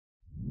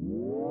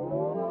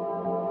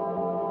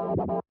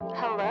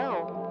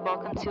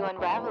Welcome to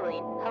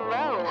Unraveling.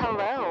 Hello.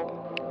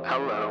 Hello.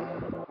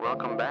 Hello.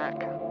 Welcome back.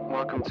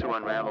 Welcome to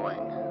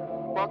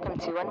Unraveling. Welcome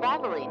to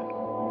Unraveling.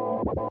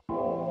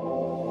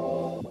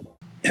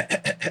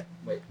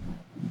 Wait.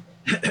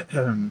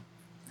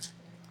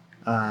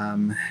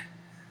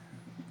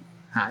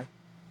 Hi.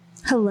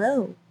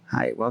 Hello.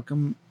 Hi.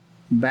 Welcome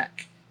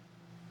back.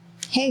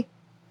 Hey.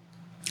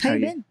 How you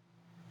been?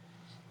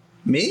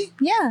 Me?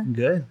 Yeah.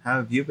 Good. How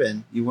have you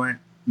been? You weren't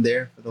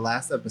there for the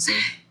last episode.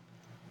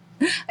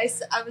 I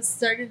was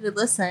started to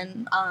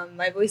listen.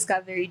 My voice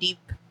got very deep.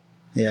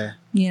 Yeah.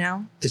 You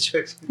know? Did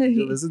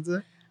you listen to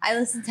it? I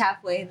listened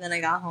halfway and then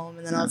I got home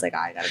and then I was like,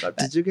 I gotta go to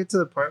bed. Did you get to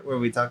the part where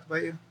we talked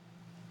about you?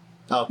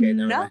 Oh, okay,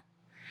 never mind.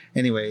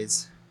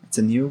 Anyways, it's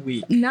a new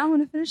week. Now I'm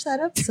gonna finish that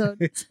episode.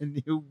 It's a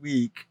new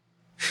week.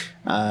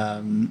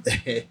 Welcome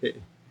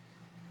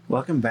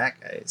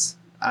back, guys.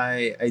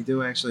 I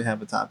do actually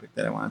have a topic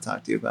that I want to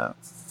talk to you about.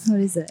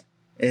 What is it?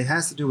 It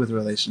has to do with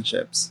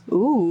relationships.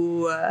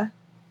 Ooh.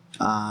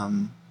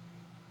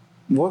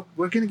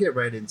 We're gonna get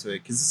right into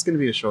it because it's gonna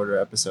be a shorter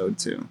episode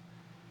too.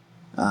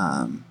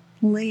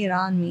 Lay it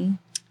on me.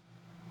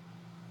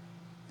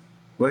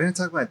 We're gonna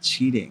talk about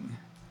cheating.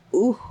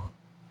 Ooh.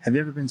 Have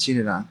you ever been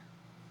cheated on?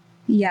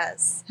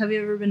 Yes. Have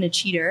you ever been a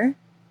cheater?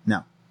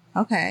 No.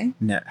 Okay.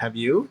 No. Have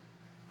you?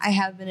 I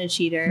have been a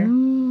cheater.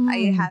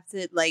 I have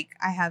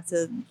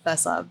to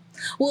fess up.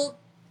 Well,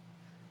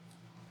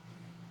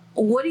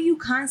 what do you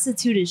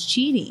constitute as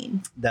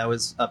cheating? That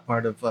was a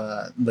part of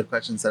the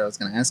questions that I was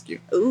going to ask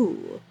you.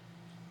 Ooh.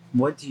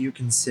 What do you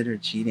consider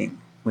cheating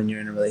when you're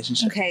in a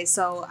relationship? Okay,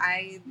 so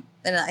I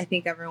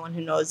think everyone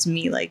who knows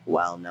me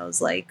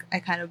knows I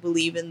kind of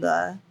believe in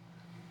I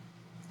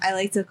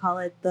like to call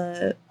it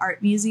the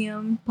art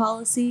museum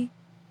policy.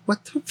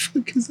 What the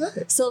fuck is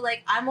that? So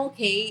I'm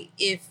okay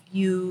if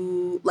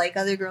you like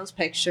other girls'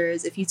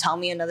 pictures, if you tell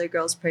me another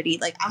girl's pretty,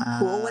 I'm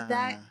cool with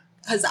that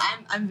because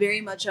I'm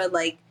very much a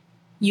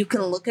you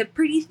can look at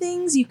pretty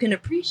things, you can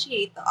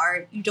appreciate the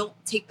art, you don't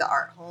take the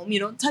art home, you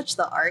don't touch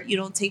the art, you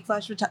don't take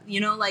flash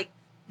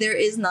there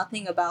is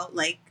nothing about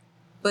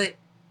but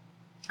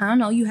I don't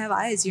know, you have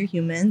eyes, you're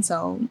human,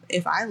 so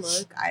if I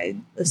look, I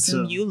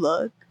assume you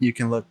look. You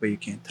can look, but you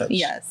can't touch.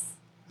 Yes.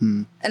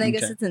 And I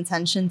guess it's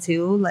intention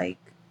too,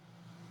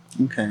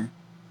 Okay.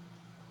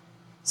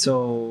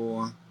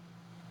 So,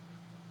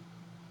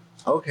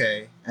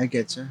 okay, I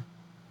get you.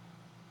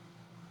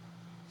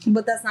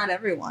 But that's not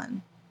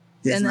everyone.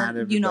 It's and not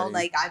then,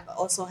 everybody. I've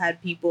also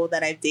had people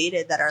that I've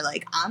dated that are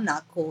I'm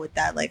not cool with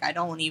that. I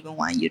don't even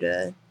want you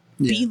to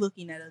be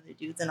looking at other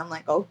dudes. And I'm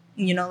like, oh,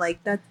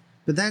 that.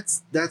 But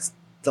that's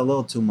a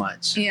little too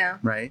much. Yeah.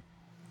 Right?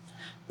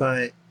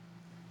 But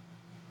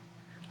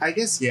I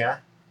guess, yeah.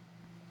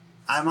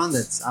 I'm on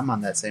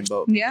that same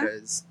boat. Yeah.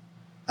 Because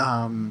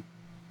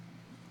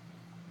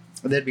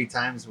there'd be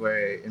times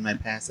where in my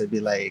past I'd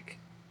be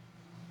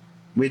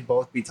we'd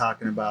both be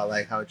talking about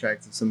how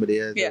attractive somebody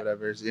is or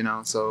whatever,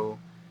 so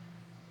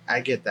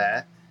I get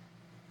that.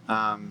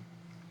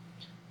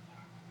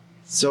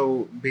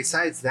 So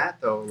besides that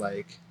though,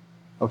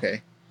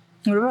 okay.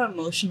 What about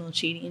emotional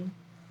cheating?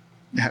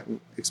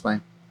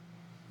 Explain.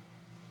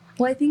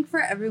 Well, I think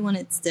for everyone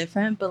it's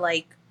different, but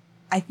I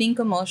think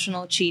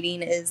emotional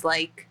cheating is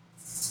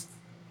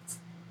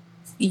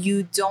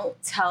you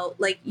don't tell,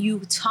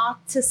 you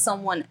talk to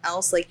someone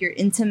else, you're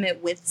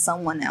intimate with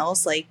someone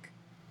else,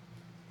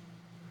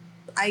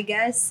 I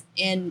guess,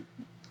 and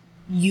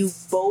you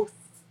both,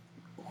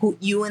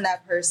 you and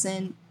that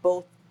person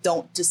both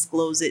don't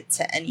disclose it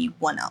to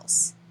anyone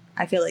else.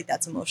 I feel like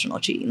that's emotional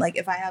cheating.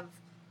 If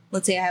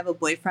let's say I have a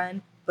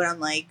boyfriend, but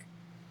I'm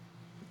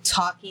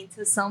talking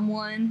to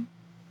someone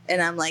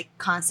and I'm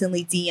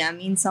constantly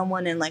DMing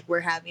someone and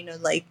we're having a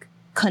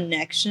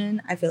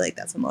connection, I feel like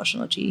that's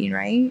emotional cheating,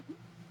 right?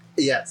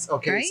 Yes.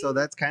 Okay. Right? So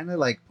that's kind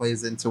of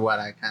plays into what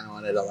I kind of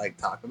wanted to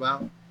talk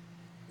about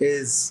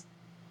is,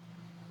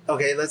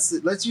 okay,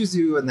 let's use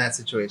you in that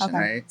situation, okay.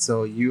 Right?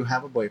 So you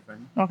have a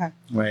boyfriend. Okay.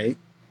 Right?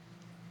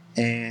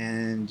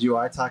 And you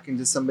are talking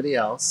to somebody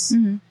else.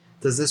 Mm-hmm.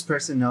 Does this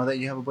person know that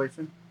you have a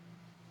boyfriend?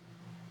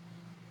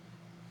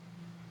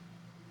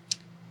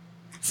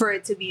 For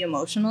it to be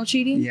emotional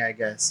cheating? Yeah, I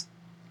guess.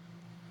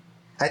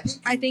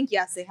 I think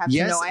yes, they have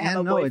to know I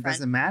have a boyfriend. It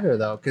doesn't matter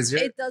though, because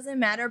it doesn't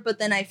matter. But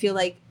then I feel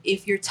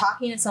if you're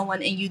talking to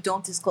someone and you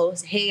don't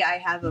disclose, hey, I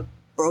have a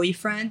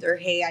boyfriend, or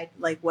hey, I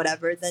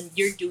whatever, then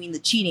you're doing the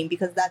cheating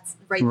because that's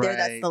right there.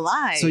 That's the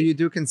lie. So you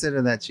do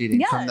consider that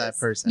cheating from that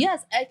person?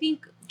 Yes, I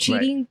think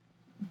cheating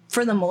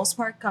for the most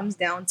part comes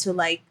down to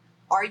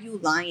are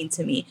you lying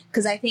to me?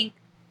 Because I think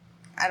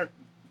I don't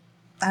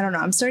know.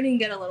 I'm starting to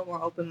get a little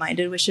more open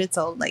minded with shit.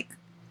 So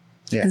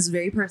it's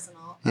very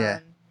personal.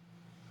 Yeah.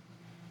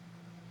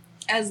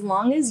 As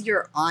long as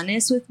you're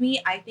honest with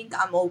me, I think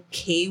I'm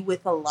okay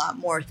with a lot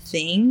more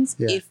things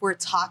if we're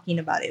talking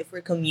about it, if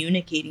we're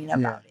communicating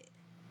about it.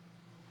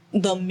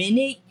 The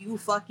minute you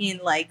fucking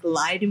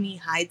lie to me,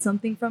 hide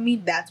something from me,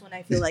 that's when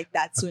I feel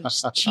that's when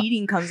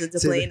cheating comes into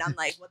play. And I'm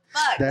what the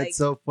fuck? That's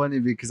so funny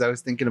because I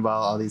was thinking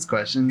about all these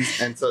questions.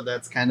 And so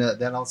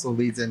that also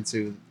leads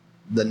into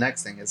the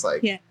next thing. It's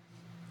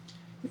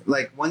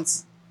like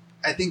once,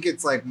 I think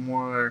it's like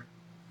more,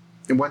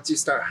 and once you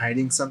start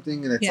hiding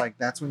something, and it's Yeah. like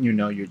that's when you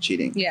know you're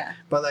cheating. Yeah.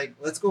 But like,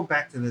 let's go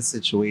back to this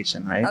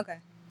situation, right? Okay.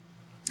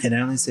 And I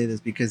only say this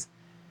because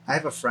I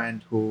have a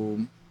friend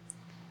who,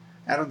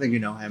 I don't think you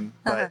know him,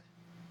 but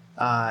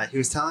he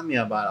was telling me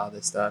about all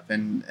this stuff,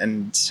 and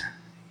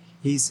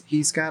he's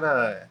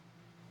got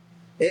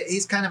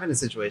he's kind of in a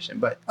situation.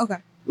 But Okay.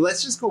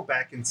 let's just go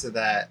back into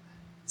that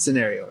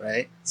scenario,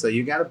 right? So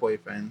you got a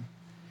boyfriend,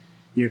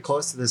 you're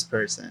close to this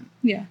person.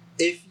 Yeah.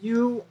 If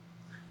you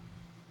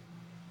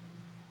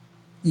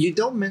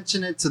don't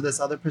mention it to this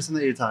other person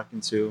that you're talking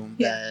to,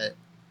 that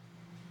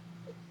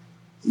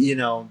you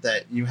know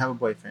that you have a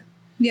boyfriend.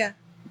 Yeah.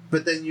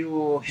 But then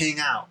you hang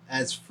out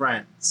as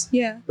friends.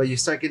 Yeah. But you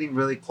start getting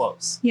really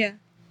close. Yeah.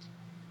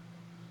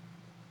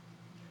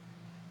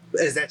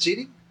 Is that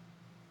cheating?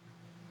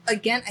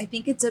 Again, I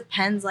think it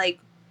depends. Like,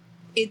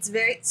 it's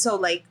very so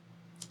like,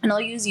 and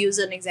I'll use you as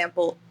an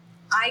example.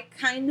 I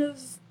kind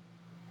of,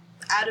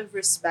 out of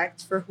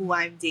respect for who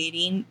I'm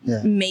dating,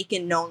 make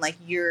it known like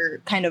your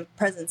kind of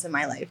presence in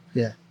my life.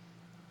 Yeah.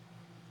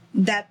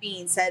 That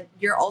being said,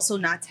 you're also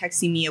not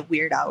texting me at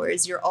weird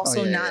hours. You're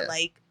also not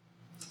like,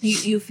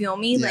 you feel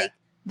me? Yeah. Like,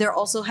 there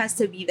also has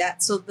to be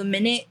that. So the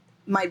minute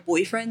my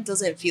boyfriend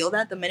doesn't feel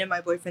that, the minute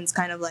my boyfriend's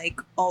kind of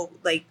like, oh,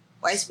 like,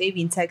 why is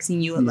Fabian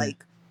texting you at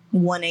like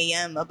 1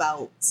 a.m.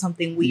 about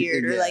something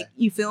weird? Or like,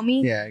 you feel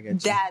me? Yeah, I get you.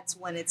 That's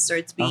when it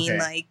starts being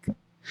like.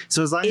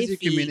 So as long as you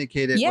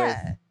communicate it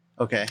with.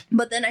 Okay.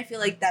 But then I feel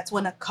like that's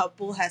when a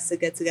couple has to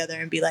get together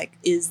and be like,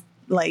 is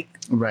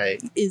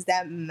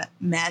that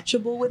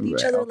matchable with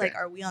each other? Okay. Like,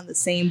 are we on the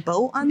same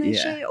boat on that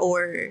shit?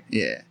 Or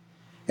yeah.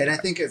 And I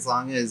think as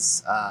long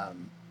as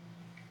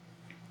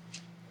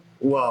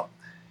well,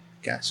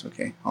 gosh,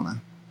 okay, hold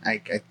on. I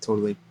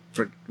totally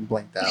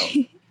blanked out.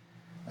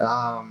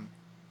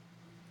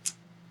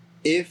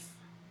 If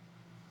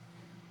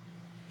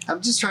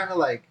I'm just trying to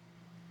like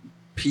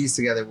piece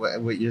together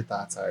what your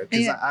thoughts are,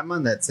 because I'm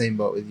on that same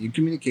boat with you.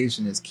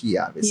 Communication is key,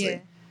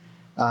 obviously.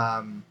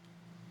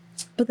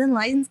 But then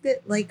lines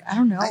get like, I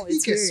don't know. I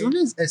think as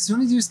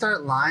soon as you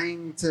start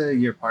lying to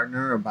your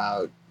partner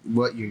about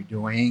what you're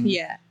doing,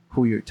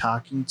 who you're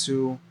talking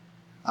to,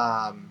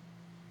 I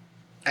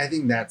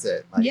think that's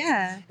it. Like,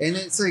 and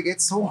it's like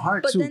it's so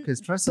hard too because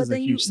trust is a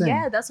huge thing.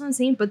 Yeah, that's what I'm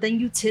saying. But then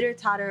you titter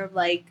totter of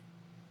like,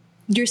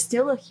 you're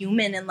still a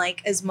human, and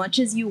like as much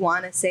as you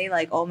want to say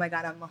like, oh my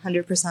god, I'm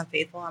 100%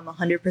 faithful, I'm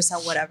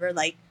 100% whatever,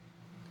 like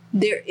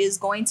there is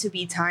going to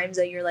be times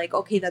that you're like,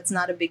 okay, that's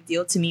not a big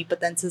deal to me, but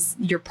then to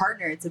your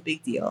partner it's a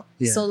big deal.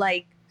 So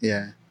like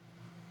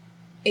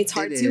it's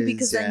hard too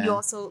because then you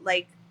also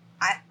like,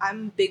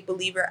 I'm a big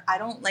believer, I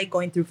don't like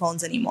going through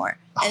phones anymore,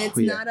 and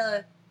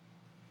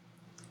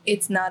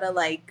it's not a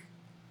like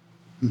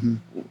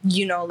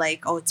you know,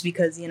 like, oh, it's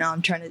because, you know,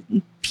 I'm trying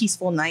to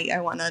peaceful night,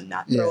 I want to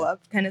not throw up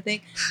kind of thing.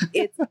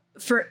 It's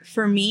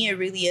for me, it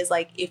really is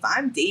like, if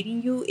I'm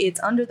dating you, it's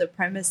under the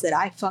premise that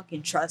I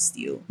fucking trust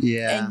you.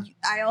 And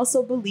I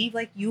also believe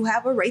like you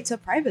have a right to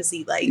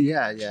privacy. Like,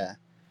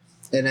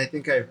 and I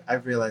think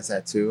I've realized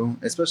that too,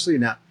 especially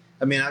now.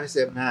 I mean,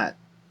 obviously I'm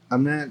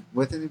not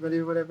with anybody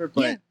or whatever,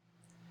 but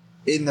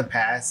in the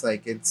past,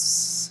 like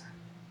it's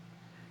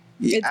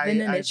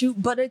been an issue,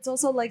 but it's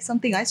also like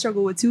something I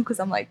struggle with too, because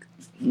I'm like,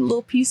 a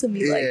little piece of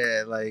me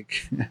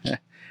like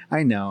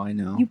I know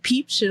you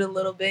peep shit a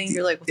little bit and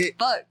you're like, what the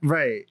fuck,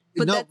 right?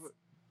 But no,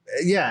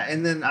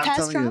 and then I'm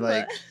telling you,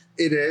 like,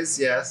 it is,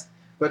 yes,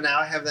 but now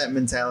I have that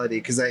mentality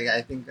because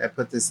I think I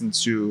put this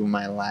into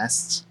my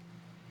last,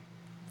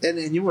 and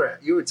you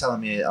were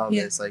telling me all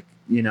this, like,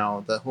 you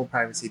know, the whole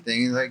privacy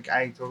thing, like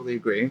I totally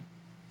agree,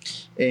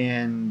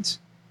 and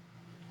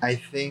I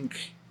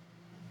think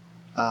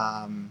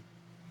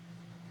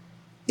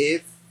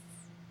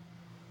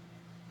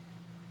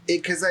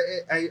because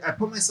I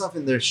put myself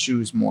in their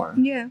shoes more,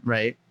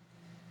 right,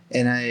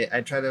 and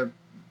I try to,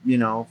 you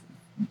know,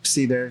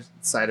 see their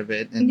side of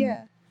it, and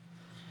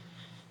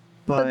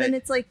but then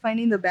it's like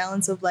finding the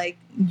balance of like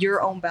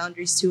your own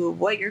boundaries too, of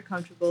what you're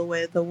comfortable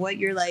with, of what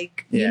you're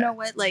like, you know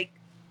what, like,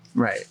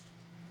 right,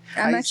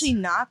 I'm actually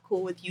not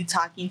cool with you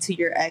talking to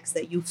your ex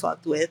that you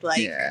fucked with,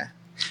 like,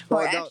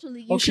 or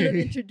actually you should have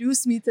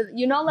introduced me to,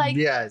 you know, like,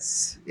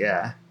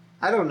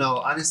 I don't know,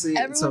 honestly.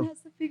 Everyone has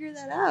to figure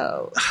that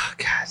out. Oh,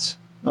 gosh.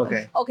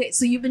 Okay,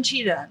 so you've been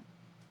cheated on,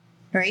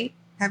 right?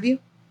 Have you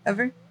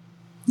ever?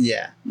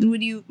 Yeah.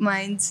 Would you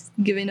mind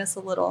giving us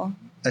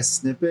a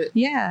snippet?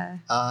 Yeah.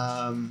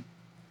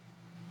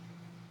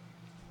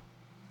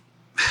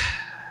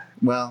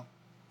 Well,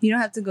 you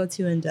don't have to go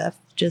too in depth.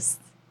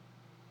 Just.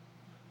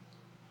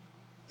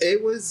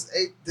 It was.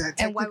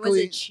 And why was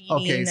it cheating?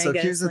 Okay, so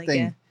here's the thing.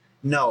 Yeah.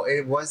 No,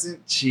 it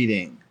wasn't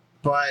cheating,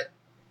 but.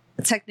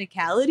 A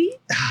technicality?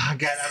 Oh,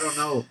 God, I don't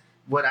know.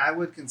 What I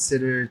would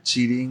consider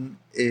cheating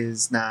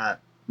is not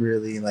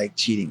really like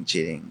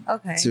cheating.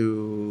 Okay.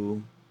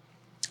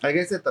 I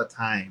guess at the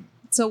time.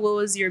 So what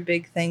was your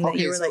big thing that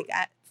you were like,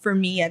 for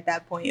me at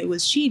that point, it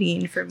was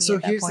cheating for me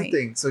at that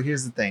point? So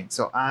here's the thing.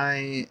 So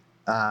I,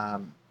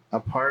 a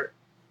part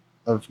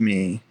of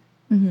me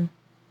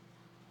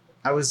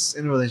I was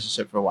in a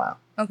relationship for a while,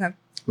 Okay.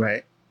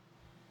 right?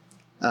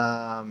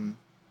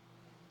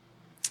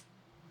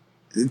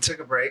 It took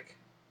a break,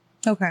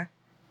 Okay.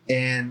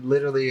 and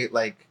literally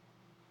like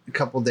a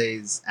couple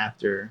days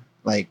after,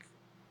 like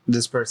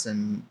this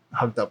person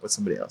hooked up with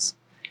somebody else.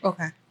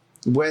 Okay.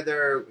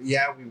 Whether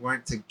we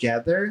weren't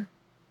together,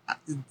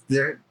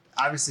 there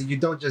obviously you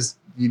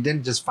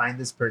didn't just find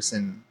this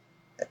person,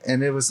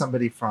 and it was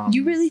somebody from.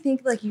 You really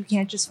think like you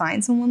can't just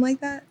find someone like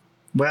that?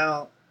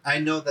 Well, I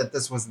know that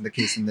this wasn't the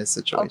case in this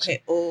situation.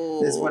 Okay.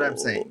 Oh. This is what I'm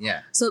saying.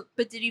 Yeah. So,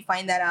 but did you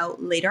find that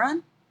out later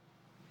on?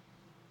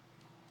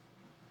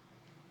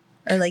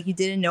 Or like you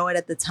didn't know it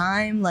at the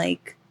time?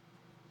 Like,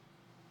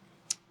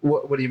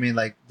 What do you mean?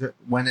 Like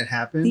when it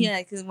happened?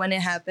 yeah, because when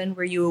it happened,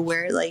 were you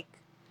aware? Like,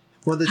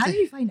 Well, how did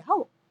you find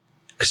out?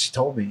 Cause she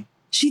told me.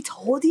 She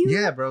told you?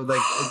 Yeah, bro.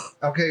 Like,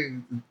 okay,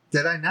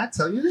 did I not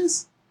tell you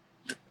this?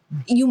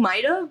 You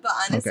might have, but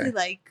honestly, Okay.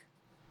 like,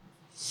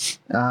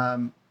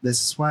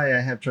 This is why I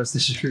have trust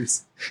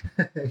issues.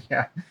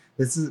 Yeah.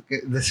 This is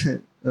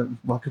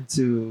welcome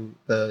to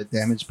the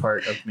damaged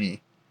part of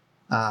me.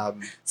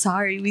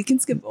 sorry, we can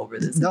skip over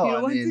this. if No, you don't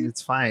I want mean to.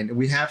 it's fine.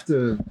 We have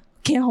to.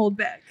 Can't hold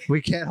back.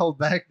 We can't hold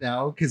back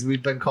now because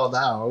we've been called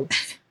out.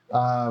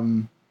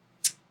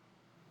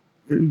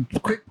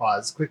 Quick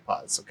pause.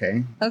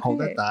 Okay. Hold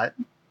that Okay. thought.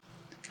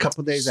 A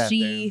couple days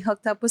She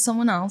hooked up with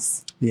someone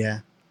else, Yeah.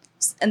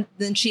 and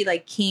then she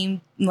like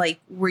came. Like,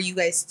 were you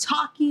guys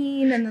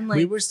talking? And then like,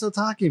 We were still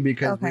talking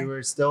because Okay. we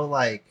were still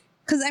like,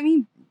 because I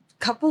mean,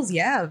 couples,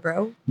 yeah,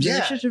 bro. Yeah.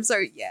 Relationships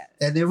are, yeah.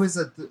 and it was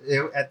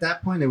at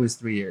that point it was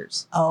 3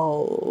 years,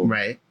 Oh,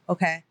 right?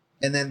 okay.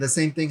 And then the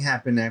same thing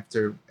happened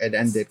after it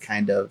ended,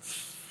 kind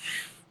of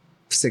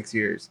 6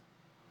 years.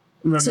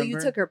 Remember? So you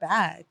took her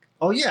back.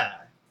 Oh yeah,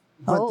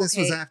 but Oh, this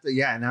was okay. after.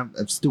 Yeah, and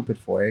I'm stupid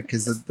for it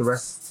because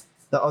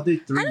the other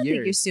 3 I don't think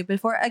you're years. stupid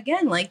for it.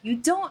 Again, like you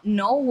don't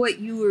know what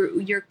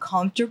you're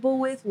comfortable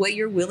with, what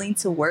you're willing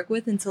to work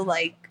with until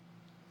like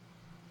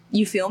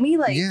you feel me?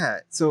 Like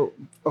Yeah. So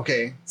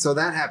okay, so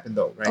that happened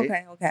though,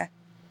 right? okay.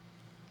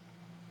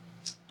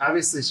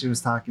 Obviously, she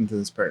was talking to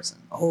this person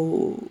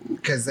Oh.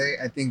 because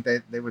I think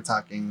that they were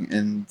talking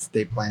and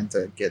they planned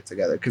to get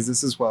together because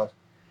this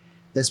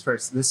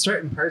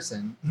certain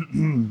person,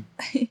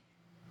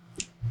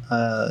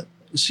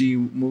 she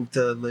moved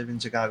to live in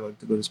Chicago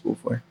to go to school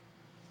for,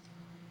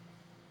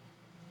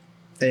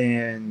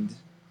 and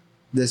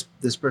this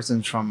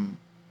person's from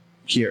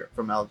here,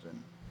 from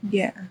Elgin.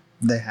 Yeah.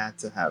 They had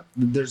to have.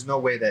 There's no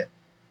way that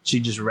she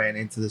just ran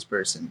into this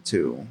person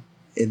too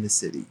in the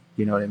city.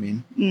 You know what I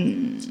mean?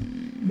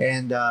 Mm.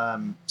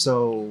 And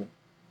so,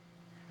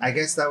 I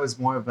guess that was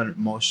more of an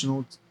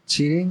emotional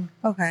cheating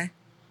Okay.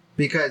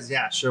 because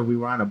yeah, sure, we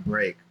were on a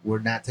break. We're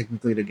not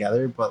technically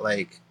together, but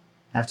like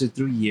after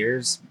 3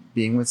 years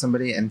being with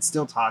somebody and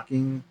still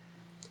talking.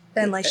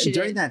 Then like she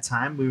during did. that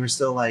time, we were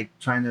still like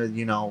trying to,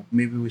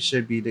 maybe we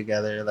should be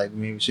together. Like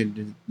maybe we should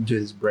do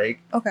this break.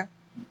 Okay.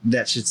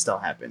 That should still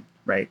happen,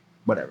 right?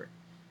 Whatever.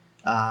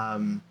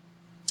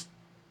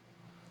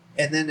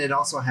 And then it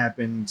also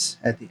happened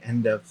at the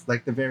end of,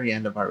 like, the very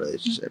end of our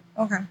relationship.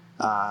 Okay.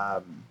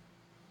 I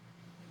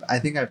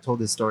think I've told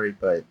this story,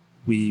 but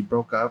we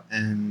broke up,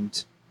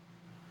 and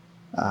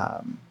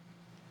in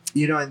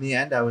the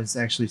end, I was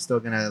actually still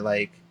gonna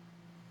like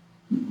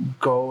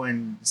go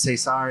and say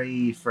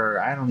sorry for,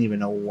 I don't even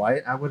know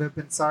what I would have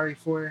been sorry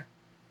for,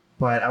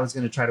 but I was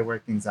gonna try to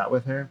work things out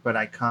with her. But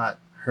I caught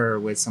her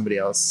with somebody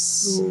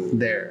else Ooh.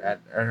 there at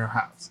her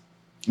house,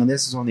 and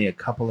this was only a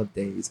couple of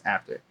days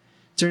after.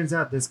 Turns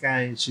out this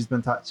guy, she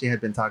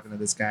had been talking to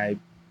this guy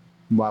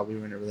while we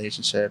were in a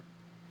relationship.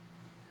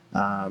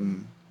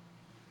 And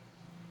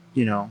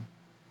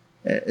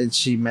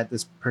she met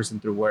this person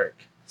through work.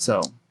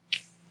 So,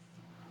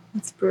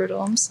 That's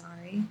brutal. I'm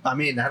sorry. I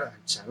mean, I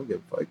don't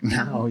give a fuck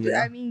now.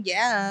 I mean,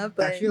 yeah,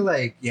 but I feel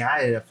like,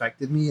 it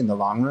affected me in the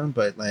long run,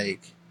 but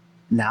like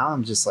now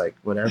I'm just like,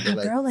 whatever.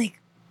 Like, girl, like,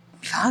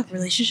 fuck,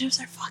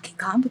 relationships are fucking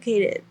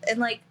complicated. And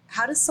like,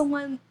 how does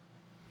someone?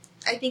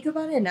 I think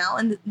about it now,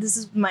 and this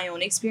is my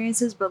own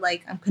experiences, but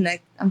like,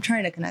 I'm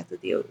trying to connect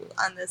with you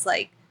on this.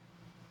 Like,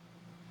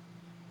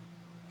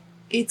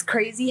 it's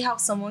crazy how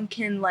someone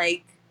can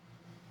like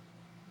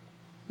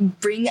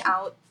bring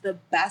out the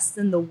best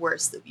and the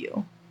worst of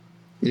you.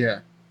 yeah.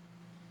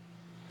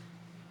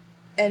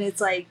 And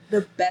it's like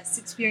the best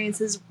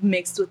experiences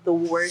mixed with the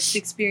worst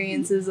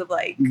experiences of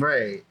like,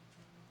 Right.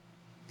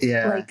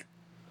 Yeah. like,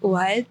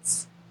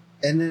 what?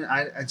 And then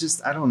I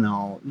don't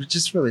know.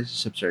 Just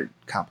relationships are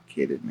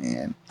complicated,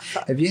 man.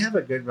 If you have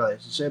a good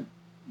relationship,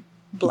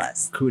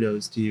 Blessed.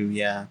 kudos to you.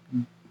 Yeah.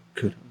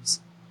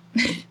 Kudos.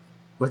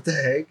 What the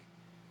heck?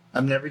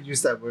 I've never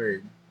used that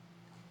word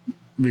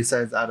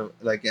besides at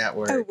work. At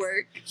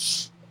work.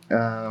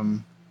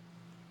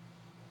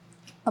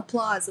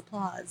 Applause.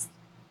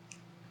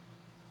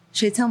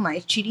 Should I tell my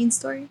cheating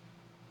story?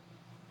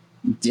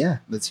 Yeah,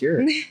 let's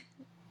hear it.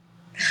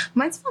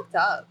 Mine's fucked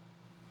up.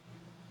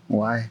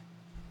 Why?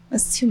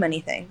 That's too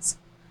many things.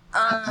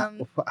 How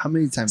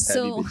many times have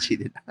you so- been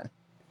cheated on?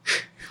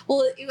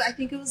 Well, I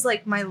think it was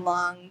like my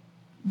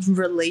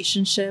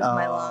relationship,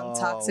 my long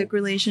toxic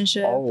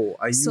relationship. Oh,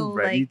 are you So,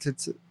 ready like,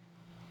 to?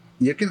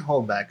 You can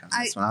hold back on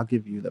this one. I'll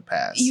give you the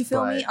pass. You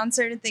feel me on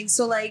certain things.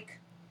 So like,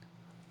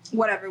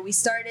 whatever we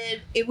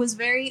started, it was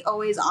very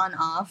always on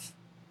off.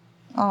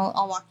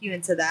 I'll walk you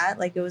into that.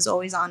 Like it was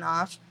always on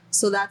off.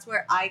 So that's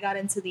where I got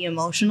into the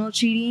emotional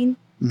cheating.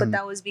 But Mhm.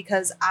 that was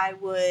because I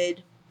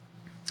would,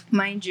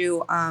 mind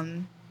you,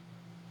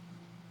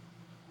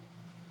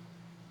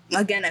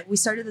 again, we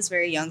started this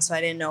very young, so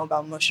I didn't know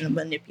about emotional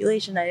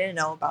manipulation. I didn't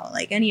know about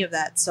like any of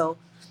that. So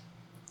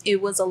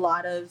it was a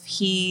lot of,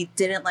 he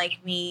didn't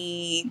like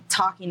me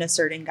talking to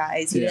certain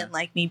guys. He didn't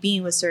like me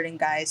being with certain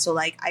guys. So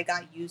like I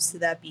got used to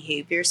that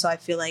behavior. So I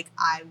feel like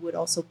I would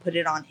also put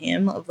it on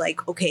him of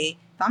like, okay,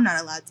 if I'm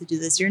not allowed to do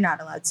this, you're not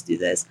allowed to do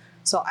this.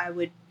 So I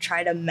would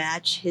try to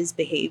match his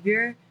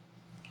behavior,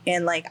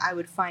 and like I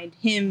would find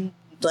him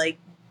like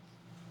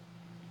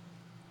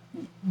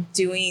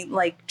doing,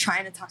 like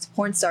trying to talk to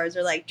porn stars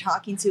or like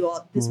talking to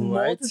all this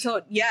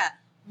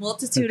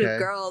multitude of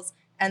girls.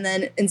 And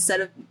then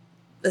instead of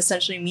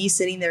essentially me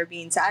sitting there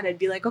being sad, I'd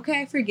be like,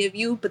 okay, I forgive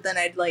you. But then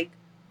I'd like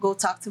go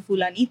talk to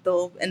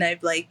fulanito, and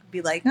I'd like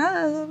be like,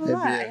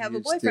 I have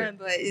a boyfriend,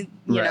 but you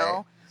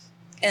know,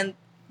 and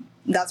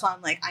that's why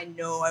I'm like, I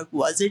know I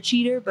was a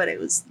cheater, but it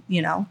was,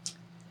 you know.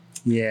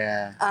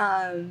 Yeah.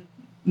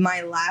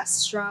 My last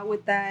straw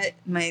with that,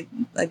 my,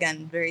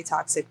 again, very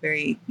toxic,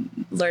 very,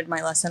 learned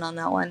my lesson on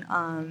that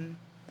one.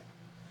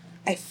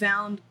 I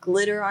found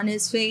glitter on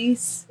his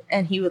face,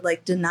 and he would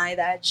like deny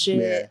that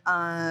shit.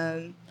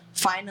 Yeah.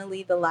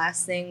 Finally, the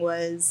last thing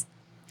was,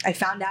 I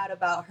found out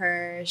about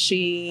her.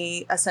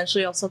 She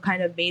essentially also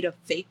kind of made a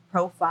fake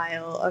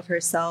profile of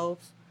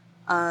herself.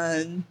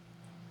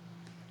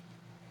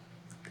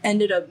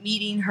 Ended up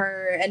meeting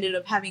her, ended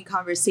up having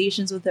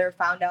conversations with her,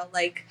 found out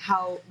like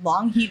how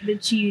long he'd been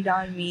cheated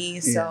on me.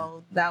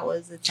 So that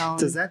was its own.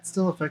 Does that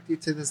still affect you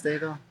to this day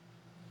though?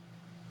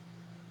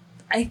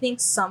 I think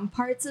some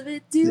parts of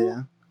it do.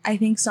 Yeah. I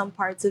think some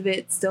parts of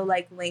it still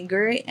like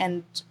linger,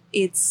 and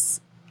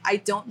it's, I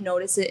don't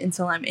notice it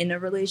until I'm in a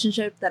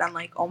relationship that I'm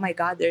like, oh my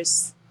God,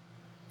 there's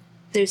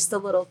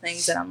still little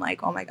things that I'm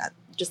like, oh my God,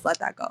 just let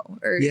that go.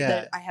 Or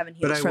that I haven't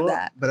healed from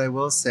that. But I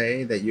will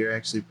say that you're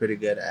actually pretty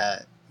good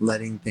at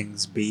letting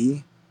things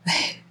be.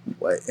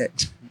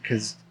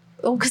 Because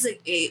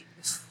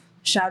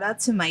shout out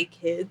to my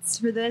kids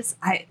for this.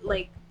 I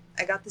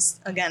got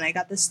this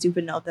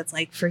stupid note that's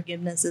like,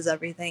 forgiveness is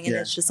everything. And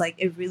it's just like,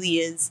 it really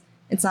is.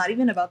 It's not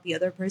even about the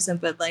other person,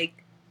 but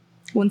like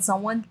when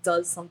someone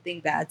does something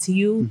bad to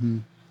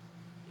you,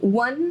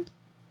 one,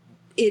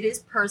 it is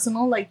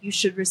personal. Like you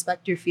should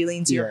respect your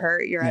feelings, your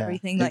hurt, your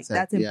everything. Like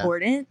that's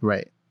important.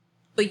 Right.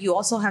 But you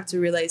also have to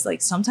realize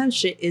like sometimes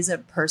shit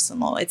isn't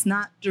personal. It's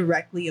not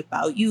directly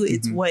about you.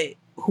 It's what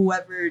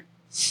whoever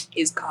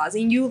is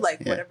causing you,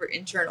 like whatever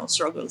internal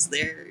struggles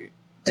they're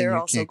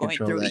also going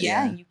through. You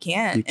can't. You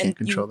can't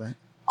control that.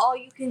 All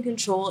you can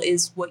control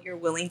is what you're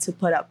willing to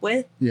put up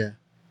with. Yeah.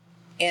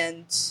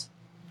 And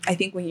I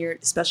think when you're,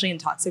 especially in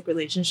toxic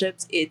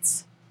relationships,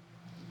 it's,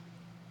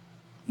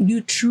 you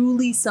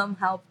truly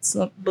somehow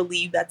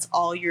believe that's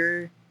all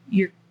you're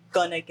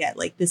gonna get.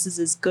 Like this is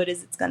as good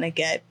as it's gonna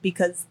get,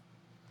 because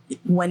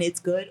when it's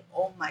good,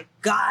 oh my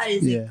God,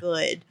 is it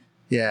good?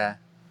 Yeah.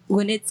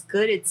 When it's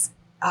good, it's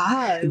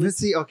But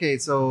see, okay,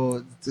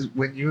 so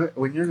when you're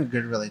in a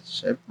good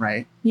relationship,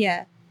 right?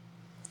 Yeah.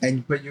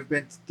 But you've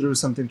been through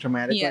something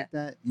traumatic like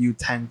that, you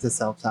tend to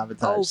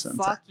self-sabotage sometimes.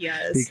 Oh, fuck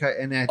yes.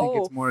 And I think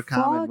it's more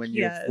common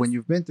when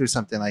you've been through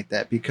something like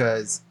that,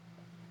 because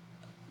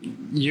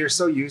you're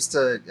so used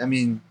to, I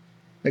mean,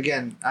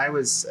 again, I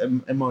was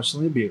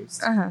emotionally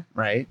abused,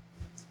 right?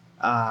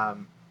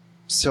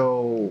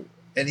 So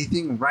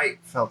anything right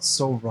felt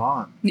so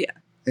wrong. Yeah.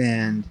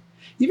 And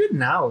even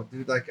now,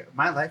 dude, like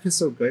my life is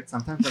so good.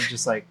 Sometimes I'm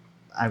just like,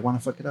 I want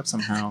to fuck it up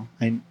somehow.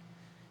 You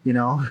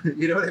know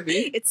what I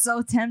mean? It's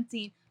so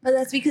tempting, but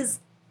that's because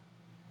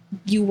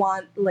you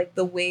want like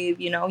the wave,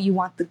 you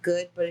want the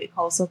good, but it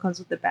also comes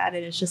with the bad.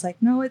 And it's just like,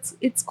 no,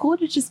 it's cool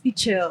to just be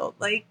chill.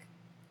 Like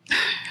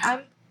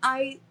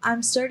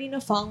I'm starting to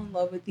fall in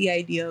love with the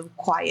idea of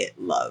quiet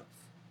love,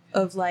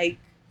 of like,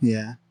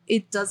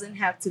 it doesn't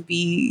have to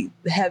be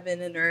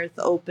heaven and earth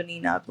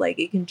opening up. Like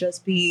it can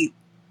just be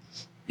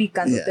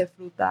picándote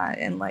fruta,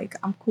 and like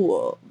I'm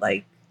cool.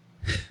 Like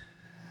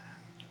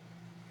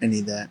I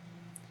need that.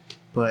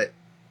 But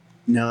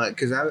no,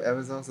 because I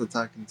was also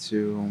talking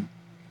to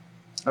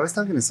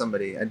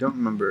somebody. I don't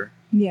remember.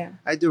 Yeah.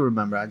 I do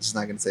remember. I'm just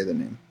not going to say the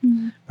name.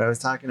 Mm-hmm. But I was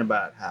talking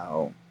about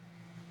how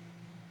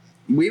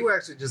we were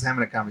actually just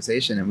having a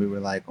conversation, and we were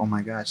like, oh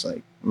my gosh,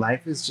 like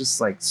life is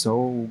just like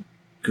so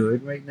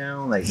good right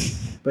now. Like,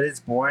 but it's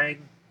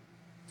boring.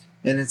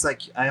 And it's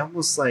like, I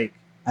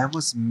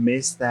almost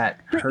miss that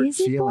hurt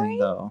feeling boring?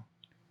 Though.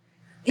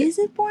 Is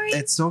it boring?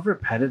 It's so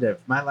repetitive.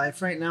 My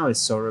life right now is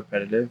so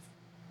repetitive.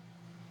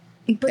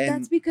 But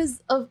that's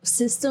because of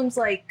systems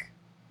like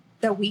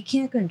that we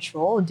can't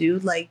control,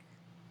 dude. Like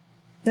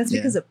that's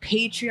because of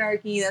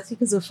patriarchy. That's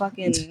because of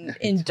fucking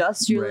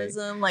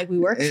industrialism. Right. Like we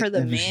work for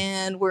the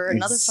man. We're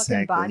another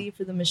fucking body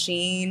for the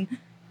machine.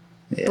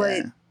 Yeah.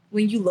 But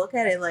when you look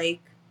at it, like,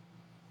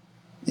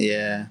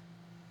 yeah.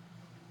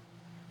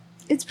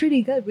 it's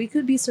pretty good. We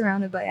could be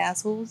surrounded by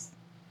assholes.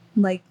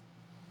 Like,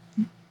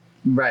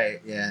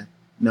 Right. Yeah.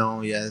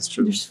 No. Yeah, that's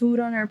true. there's food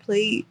on our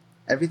plate.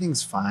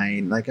 Everything's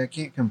fine. Like I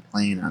can't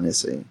complain,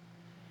 honestly.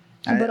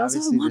 But also,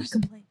 I obviously want to there's-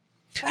 complain.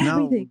 For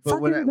No, everything. but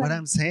Fuck what everybody.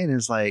 I'm saying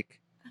is like,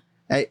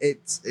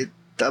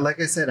 like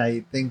I said,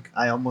 I think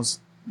I almost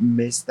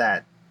miss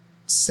that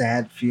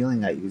sad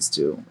feeling I used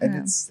to, and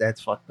Yeah.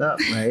 that's fucked up,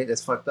 right?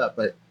 It's fucked up,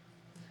 but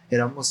it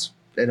almost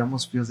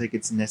feels like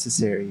it's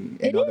necessary in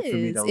It order for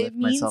me to is. lift It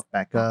means- myself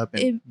back up.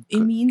 And It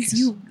means kiss.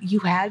 you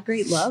had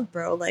great love,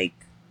 bro. Like,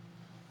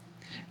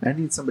 I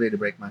need somebody to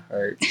break my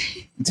heart.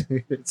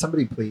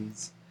 Somebody,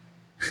 please.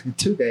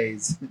 2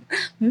 days,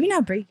 maybe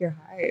not break your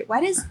heart.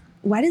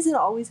 Why does it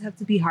always have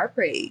to be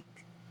heartbreak?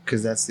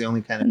 because that's the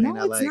only kind of pain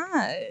No, I it's like.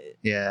 not.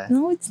 Yeah.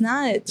 No, it's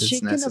not. It's Shit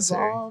can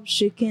necessary. evolve.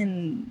 Shit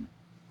can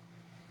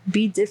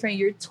be different.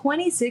 You're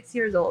 26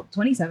 years old.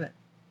 27.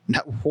 No,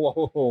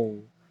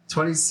 whoa.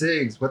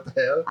 26. What the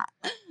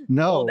hell?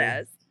 No. Old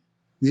ass.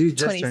 You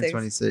just turned 26.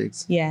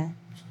 26. Yeah.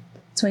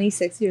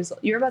 26 years old.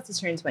 You're about to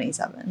turn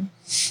 27.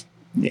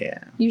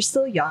 Yeah. You're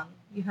still young.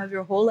 You have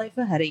your whole life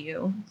ahead of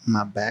you.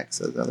 My back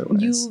says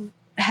otherwise. You've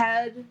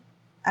had,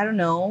 I don't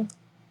know,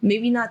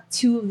 maybe not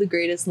two of the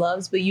greatest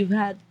loves, but you've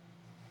had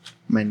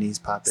My knees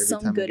pop every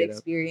some time good I get up.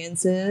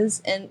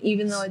 experiences. And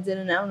even though I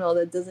didn't, I don't know,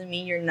 that doesn't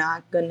mean you're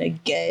not gonna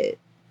get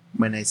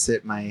When I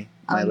sit, my legs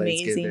get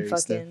amazing very fucking.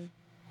 stiff.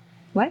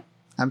 What?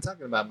 I'm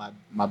talking about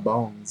my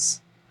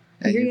bones.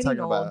 And You're you're getting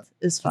talking old about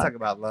as you're fuck. talking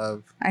about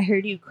love. I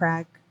heard you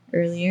crack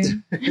earlier.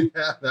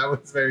 That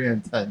was very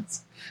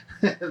intense.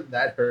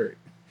 That hurt.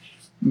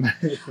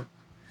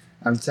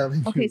 I'm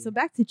telling you. Okay, so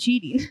back to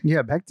cheating.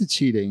 Yeah, back to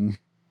cheating.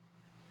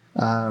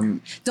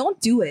 Don't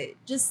do it.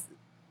 Just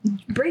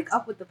break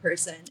up with the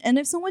person. And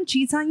if someone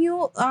cheats on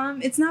you,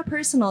 it's not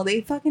personal.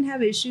 They fucking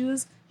have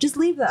issues. Just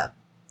leave them.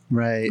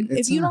 Right.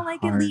 If you don't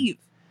like it, leave.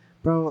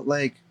 Bro,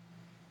 like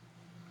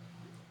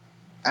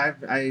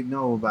I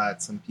know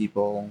about some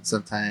people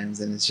sometimes,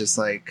 and it's just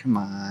like, come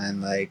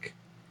on, like,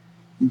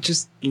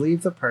 just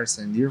leave the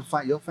person. You'll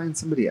find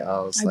somebody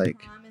else. I Like,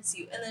 promise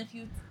you. And then if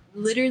you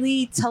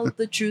literally tell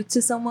the truth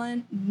to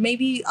someone,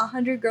 maybe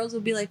 100 girls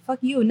will be like, fuck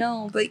you,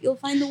 no. But you'll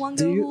find the one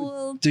Do girl you- who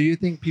will. do you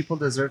think people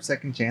deserve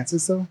second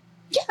chances though?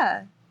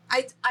 Yeah.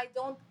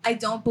 I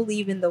don't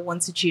believe in the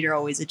once a cheater,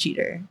 always a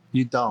cheater.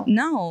 You don't.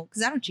 No,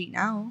 because I don't cheat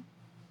now.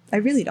 I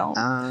really don't.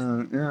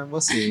 Yeah,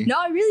 we'll see. No,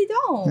 I really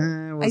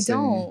don't. We'll I see.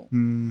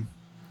 don't.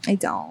 I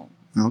don't.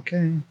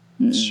 Okay.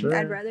 Sure.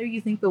 I'd rather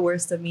you think the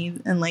worst of me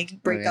and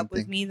like break I up with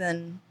think- me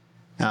than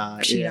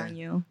cheat Yeah. on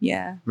you.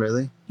 Yeah.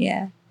 Really?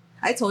 Yeah.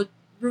 I told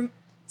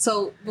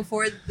so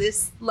before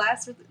this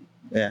last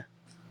Yeah.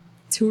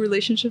 2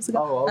 relationships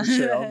ago. Oh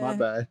shit! Oh my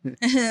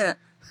bad.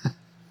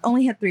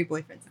 Only had 3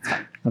 boyfriends. It's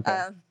fine.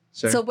 Okay.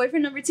 Sure. So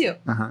boyfriend number 2.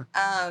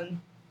 Uh-huh.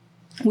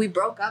 We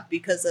broke up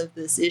because of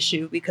this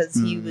issue because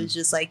he Mm. was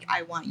just like,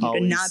 I want you to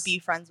Always. not be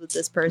friends with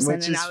this person.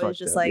 Which And is I was fucked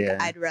just up, like, yeah.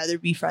 I'd rather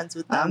be friends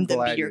with I'm them than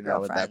glad be your you're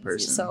not with girlfriend. that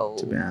person. So,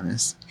 To be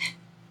honest.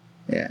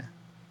 Yeah.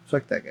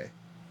 Fuck that guy.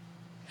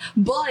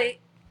 but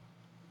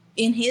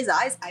in his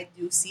eyes, I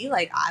do see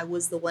like I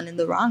was the one in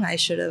the wrong. I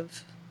should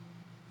have.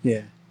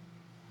 Yeah.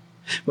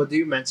 Well, do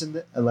you mention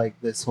that, like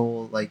this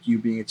whole like you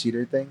being a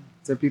cheater thing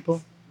to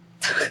people?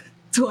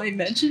 Do I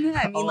mention it?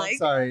 I mean, I'm like,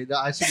 sorry. No,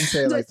 I shouldn't say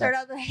it do I like start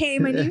that. out like, hey,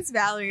 my name's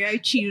Valerie. I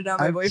cheated on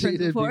my I've boyfriend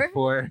cheated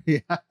before. Yeah.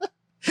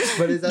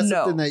 But is that No.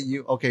 something that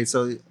you? Okay,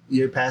 so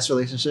your past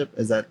relationship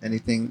is that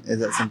anything? Is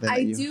that something I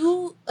that you?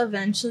 do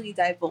eventually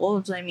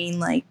divulge. I mean,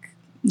 like,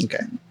 Okay.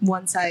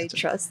 once I Gotcha.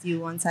 trust you,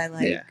 once I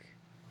like. Yeah.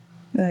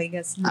 I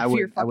guess if I you're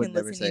would fucking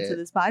never listening say to it.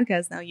 this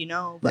podcast now, you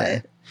know. But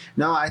Yeah.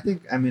 No, I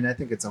think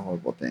it's a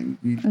horrible thing.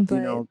 You But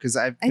know, because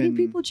I've I been think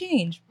people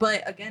change.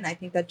 But again, I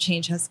think that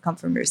change has to come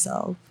from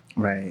yourself.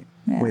 right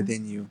Yeah.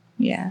 within you.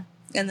 Yeah.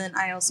 And then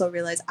I also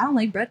realized I don't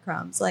like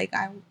breadcrumbs. Like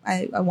I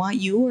want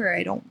you or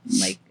I don't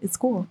like it's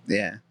cool.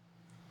 Yeah.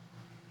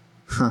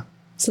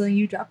 So then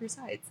you drop your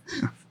sides.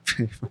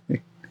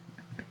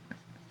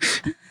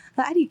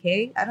 But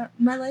IDK,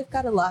 my life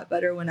got a lot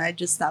better when I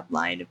just stopped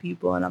lying to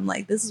people and I'm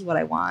like, this is what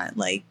I want.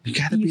 Like You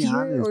gotta You be hear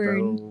honest, or-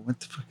 bro. What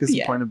the fuck is the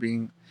Yeah. point of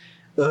being?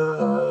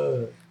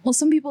 well,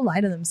 some people lie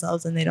to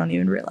themselves and they don't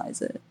even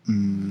realize it.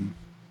 Mm,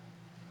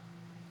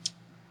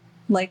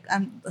 Like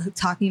I'm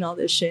talking all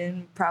this shit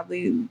and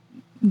probably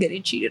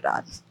getting cheated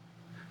on.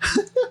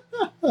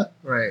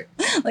 right.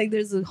 Like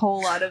there's a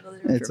whole lot of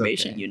other It's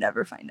information okay. you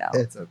never find out.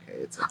 It's okay.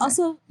 It's okay.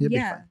 Also, You'll be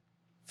yeah, fine.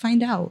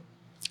 find out.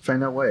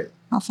 Find out what.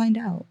 I'll find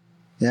out.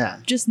 Yeah.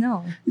 Just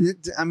know.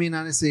 I mean,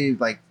 honestly,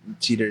 like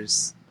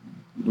cheaters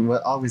will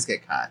always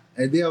get caught.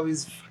 And they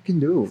always fucking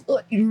do.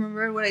 Look, you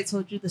remember what I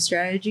told you the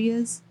strategy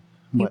is?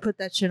 You What? put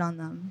that shit on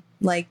them.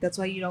 Like, that's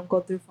why you don't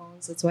go through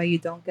phones. That's why you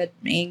don't get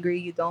angry.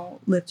 You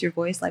don't lift your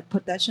voice. Like,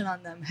 put that shit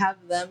on them. Have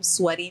them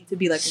sweating to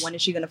be like, when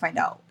is she going to find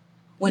out?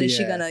 When is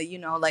she Yeah. going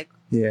to, like,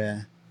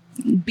 Yeah.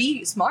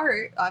 be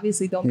smart?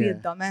 Obviously, don't be a Yeah.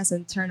 dumbass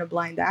and turn a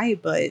blind eye,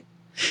 but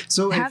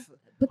So have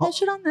Put that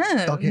shit on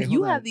them. Okay, You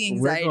hold have on. the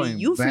We're anxiety. going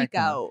You back freak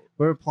now. out.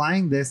 We're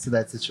applying this to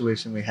that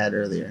situation we had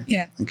earlier.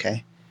 Yeah.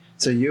 Okay.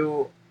 So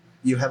you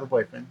have a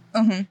boyfriend.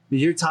 Mm-hmm.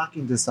 You're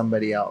talking to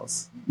somebody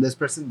else. This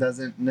person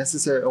doesn't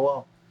necessarily.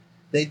 Well,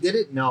 they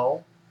didn't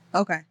know,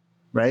 Okay.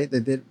 right? They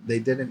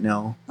didn't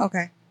know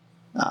Okay.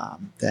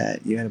 that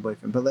you had a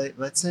boyfriend. But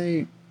let's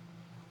say,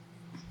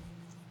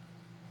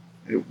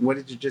 what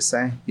did you just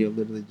say? You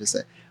literally just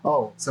said,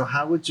 "Oh, so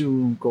how would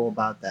you go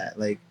about that?"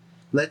 Like,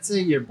 let's say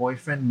your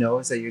boyfriend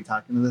knows that you're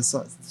talking to this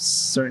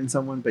certain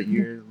someone, but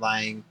you're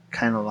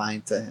kind of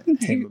lying to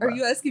him. Are about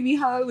you asking me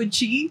how I would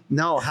cheat?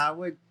 No, how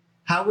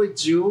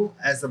would you,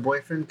 as the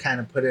boyfriend, kind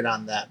of put it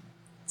on them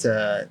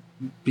to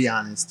be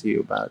honest to you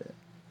about it?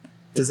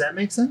 Does that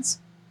make sense?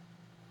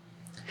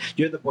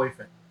 You're the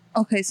boyfriend.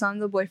 Okay, so I'm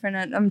the boyfriend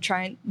and I'm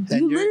trying. And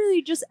You you're-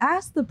 literally just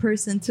ask the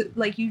person to,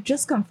 like, you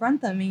just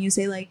confront them and you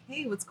say, like,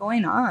 hey, what's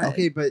going on?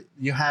 Okay, but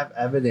you have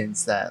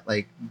evidence that,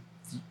 like,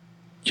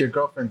 your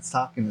girlfriend's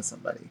talking to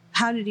somebody.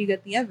 How did you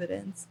get the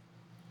evidence?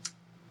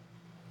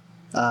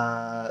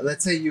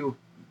 Let's say you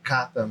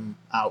caught them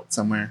out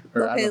somewhere.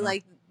 Or I Okay, don't know.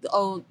 like,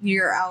 oh,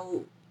 you're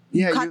out.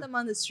 Yeah, You caught you- them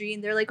on the street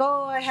and they're like,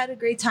 oh, I had a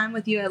great time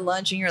with you at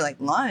lunch. And you're like,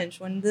 lunch?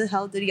 When the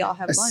hell did y'all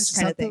have lunch?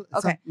 Kind of thing.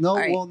 Okay. No, all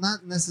right. well,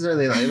 not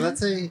necessarily. Like,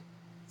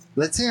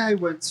 let's say I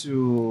went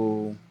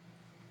to.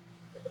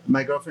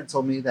 My girlfriend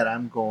told me that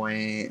I'm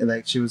going.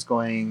 Like, she was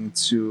going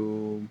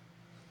to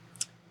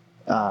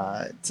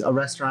a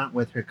restaurant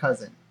with her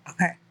cousin.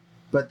 Okay.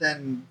 But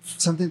then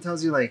something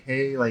tells you, like,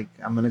 hey, like,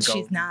 I'm gonna go.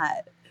 She's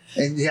not.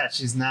 And yeah,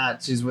 she's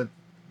not. She's with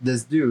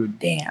this dude.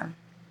 Damn.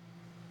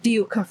 Do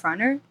you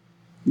confront her?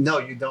 No,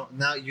 you don't.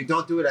 No, you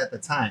don't do it at the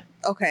time.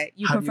 Okay.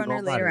 You How do confront go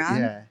her about later it? on?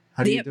 Yeah.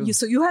 How do you Damn, do?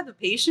 so you had the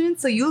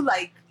patience? So you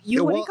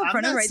wouldn't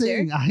confront her right there?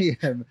 I'm not saying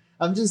I am.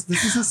 I'm just.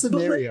 This is a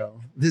scenario.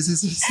 This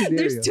is a scenario.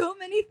 There's too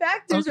many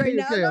factors right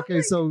now. Okay. I'm Okay.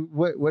 like- So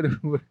what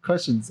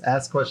questions?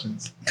 Ask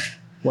questions.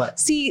 What?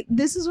 See,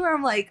 this is where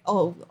I'm like,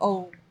 oh,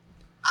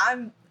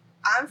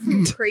 I'm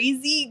from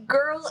crazy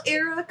girl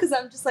era because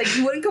I'm just like,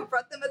 you wouldn't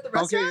confront them at the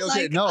restaurant.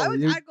 okay, Like, no, I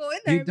you- I'd go in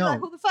there you and be like,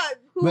 don't. who the fuck?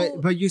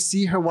 Who? But you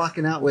see her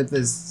walking out with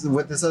this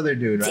other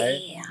dude, right?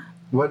 Damn.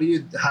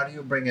 How do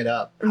you bring it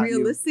up? How do you-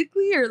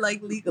 Realistically or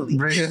like legally?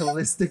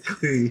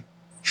 realistically,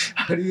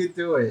 how do you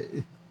do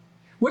it?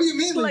 What do you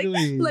mean like,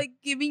 legally? like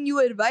giving you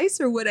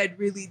advice or what I'd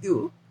really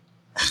do.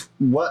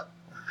 What?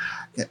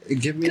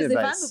 Give me Because if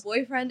I'm advice. the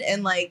boyfriend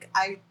and like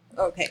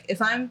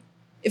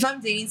if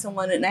I'm dating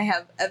someone and I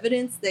have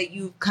evidence that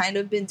you've kind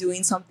of been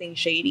doing something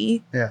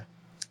shady. Yeah.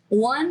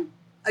 One,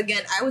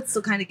 again, I would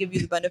still kind of give you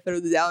the benefit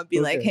of the doubt and be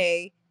like, Okay.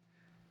 hey,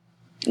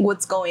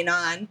 what's going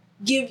on?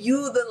 Give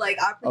you the like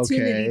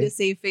opportunity Okay. to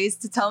save face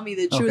to tell me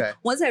the truth. Okay.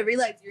 Once I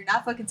realize you're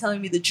not fucking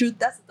telling me the truth,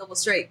 that's a double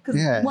straight. Because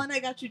Yeah. one, I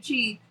got you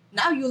cheating.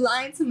 Now you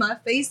lying to my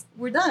face.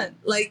 We're done.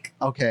 Like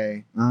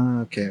Okay.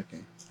 Okay.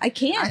 I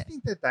can't. I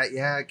think that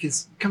yeah,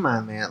 because come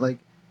on, man. Like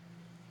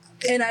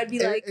and I'd be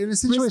like, in a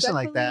situation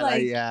like that,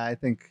 respectfully, I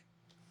think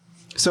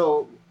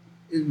so.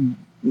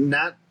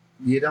 Not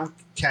you don't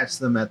catch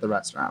them at the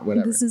restaurant,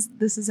 whatever.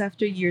 This is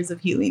after years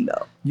of healing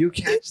though. You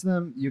catch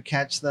them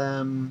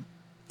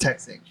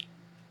texting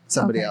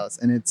somebody Okay. else,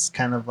 and it's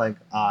kind of like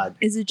odd.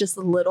 Is it just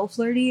a little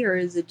flirty or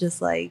is it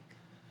just like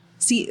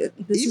see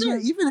this is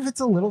Even if it's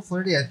a little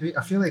flirty, I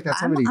feel like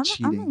that's already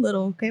cheating. I'm a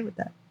little okay with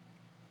that.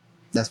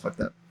 That's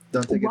fucked up.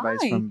 Don't take advice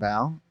Why? from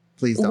Val.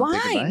 Please don't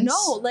take Why? advice.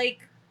 No, like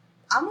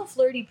I'm a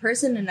flirty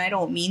person and I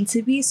don't mean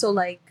to be, so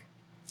like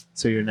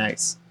So you're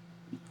nice.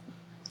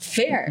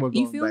 fair. We're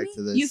You going feel back me?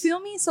 to this. You feel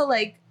me? So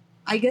like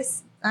I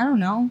guess I don't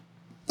know.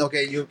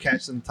 Okay, you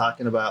catch them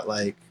talking about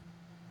like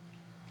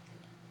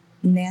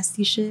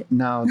Nasty shit.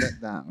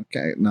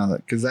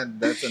 because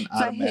that's an If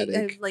I hate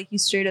automatic. if, like you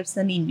straight up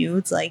sending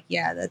nudes, like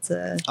yeah, that's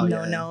a Oh,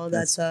 no yeah, no.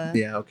 That's a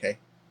yeah. Okay.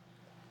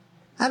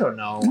 I don't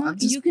know. Well, I'm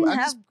just, you can I'm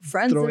have just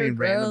friends that are throwing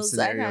random girls.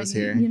 I scenarios got,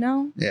 here. You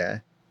know, Yeah.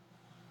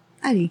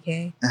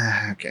 IDK.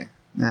 Okay.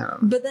 I don't know.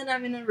 But then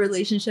I'm in a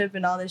relationship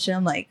and all this shit.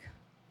 I'm like,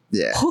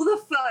 Yeah. who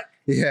the fuck?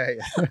 Yeah.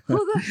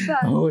 Who the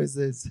fuck? Who is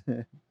this?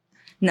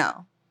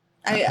 No,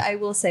 I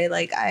will say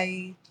like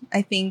I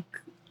think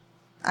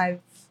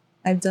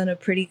I've done a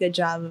pretty good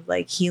job of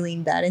like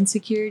healing that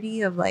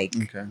insecurity of like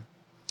Okay.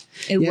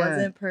 it Yeah.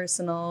 wasn't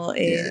personal.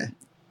 Yeah.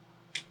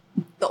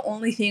 The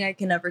only thing I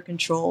can ever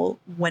control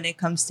when it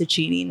comes to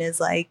cheating is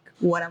like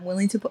what I'm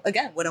willing to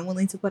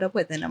put up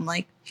with, and I'm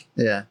like,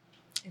 Yeah.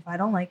 if I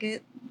don't like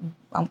it,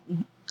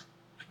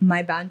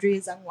 my boundary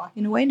is I'm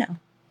walking away now.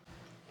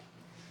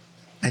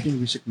 I think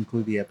we should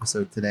conclude the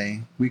episode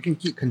today. We can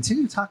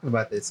continue talking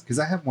about this because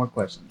I have more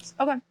questions.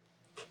 Okay.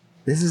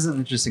 This is an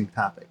interesting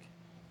topic.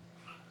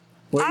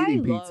 We're I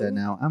eating love- pizza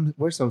now.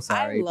 We're so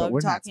sorry, I but love we're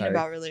not talking sorry.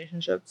 about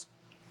relationships.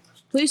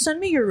 Please send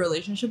me your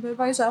relationship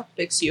advice. I'll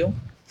fix you.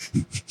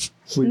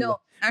 We No, lo-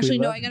 actually,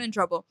 no. love- I got in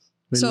trouble.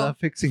 we so- love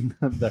fixing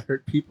the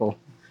hurt people.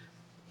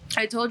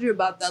 I told you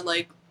about that,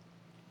 like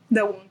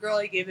that one girl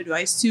I gave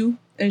advice to,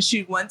 and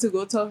she went to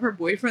go tell her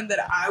boyfriend that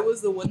I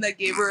was the one that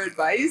gave her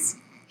advice.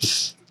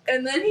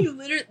 And then he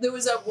literally, there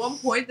was at one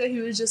point that he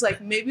was just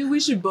like, maybe we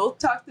should both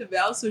talk to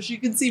Val so she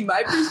can see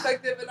my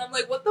perspective. And I'm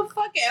like, what the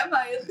fuck am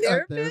I, a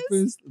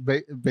therapist?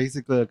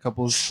 Basically a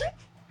couples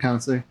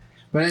counselor.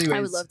 But anyways, I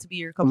would love to be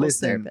your couples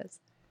therapist.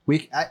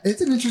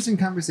 It's an interesting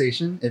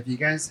conversation. If you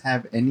guys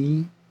have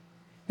anything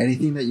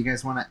that you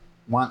guys want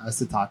us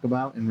to talk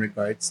about in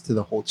regards to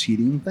the whole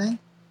cheating thing,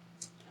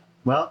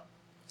 well,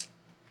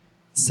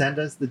 send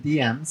us the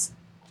DMs.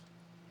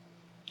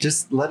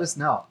 Just let us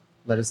know.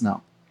 Let us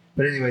know.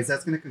 But anyways,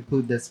 that's going to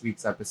conclude this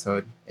week's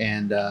episode.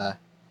 And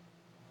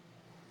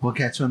we'll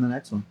catch you on the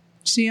next one.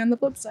 See you on the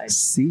flip side.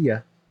 See ya.